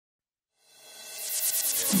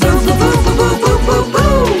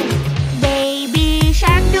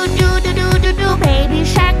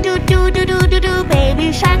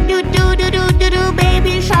Baby shark do do do do do do.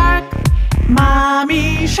 Baby shark.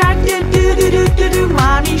 Mommy shark do do do do do do.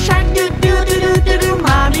 Mommy shark do do do do do do.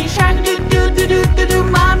 Mommy shark do do do do do do.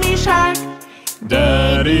 Mommy shark.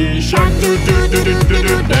 Daddy shark do do do do do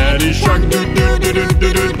do. Daddy shark do do do do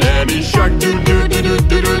do do. Daddy shark do do do do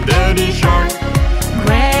do do. Daddy shark.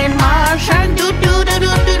 Grandma shark do do do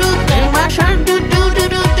do do do. Grandma shark do do do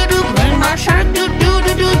do do do. Grandma shark do do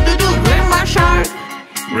do do do do. Grandma shark.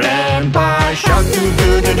 Grandpa shark do do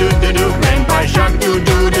do do do do. Grandpa shark do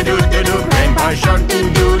do do do do do. Grandpa shark do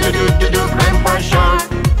do do do do do. Grandpa shark.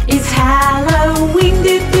 It's Halloween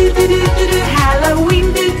do do do do do do. Halloween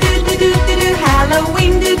do do do do do do.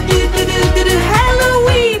 Halloween do do do do do do.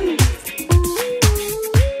 Halloween.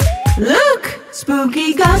 Look,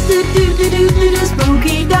 spooky ghost do do do do do do.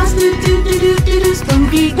 Spooky ghost do do do do do do.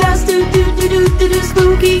 Spooky ghost do do do do do do.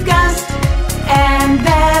 Spooky ghost. And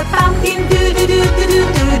the pumpkin do do do do do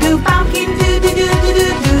do do. Pumpkin do do do do do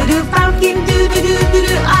do do. Pumpkin do do do do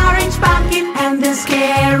do. Orange pumpkin. And the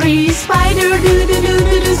scary spider do do do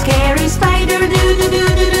do do. Scary spider do do do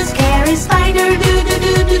do do. Scary spider do do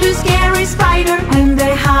do do do. Scary spider. And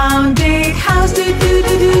the haunted house do do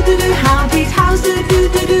do do do do. Haunted house do do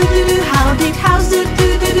do do do do. Haunted house do do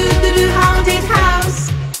do do do do. Haunted house.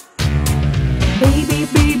 Baby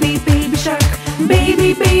baby baby shark.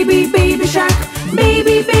 Baby baby baby shark.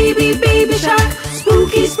 Baby baby baby shark.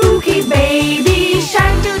 Spooky spooky baby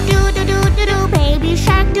shark. Do do do do do do. Baby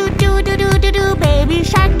shark do do do do do do. Baby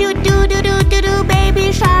shark do do do do do do.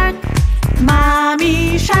 Baby shark.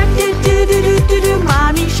 Mommy shark do do do do do do.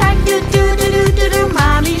 Mommy shark do do do do do do.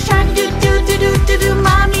 Mommy shark do do do do do do.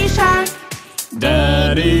 Mommy shark.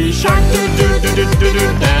 Daddy shark do do do do do do.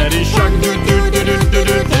 Daddy shark do do do do do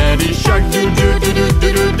do. Daddy shark do do do do do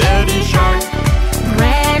do. Daddy shark.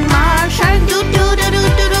 Grandma shark do do do do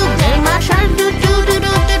do do. Grandma shark do do do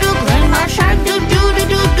do do do. Grandma shark do do do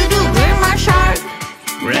do do do. Grandma shark.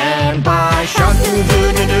 Grandpa shark do do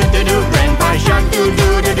do do do do. Grandpa shark do do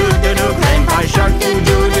do do do do. Grandpa shark do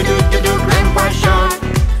do do do do do. Grandpa shark.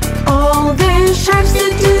 All the sharks do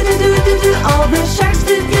do do do do do. All the sharks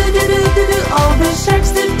do do do do do do. All the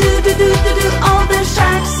sharks do do do do do do. All the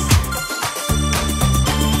sharks.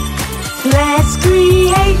 Let's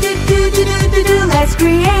create do do do do do do. Let's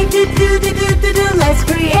create do do do do do do. Let's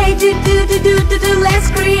create do do do do do do. Let's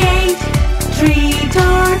create. Treat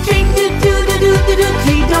or trick do do do do do do.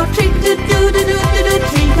 Treat or trick do do do do do do.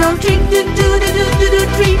 Treat or trick do do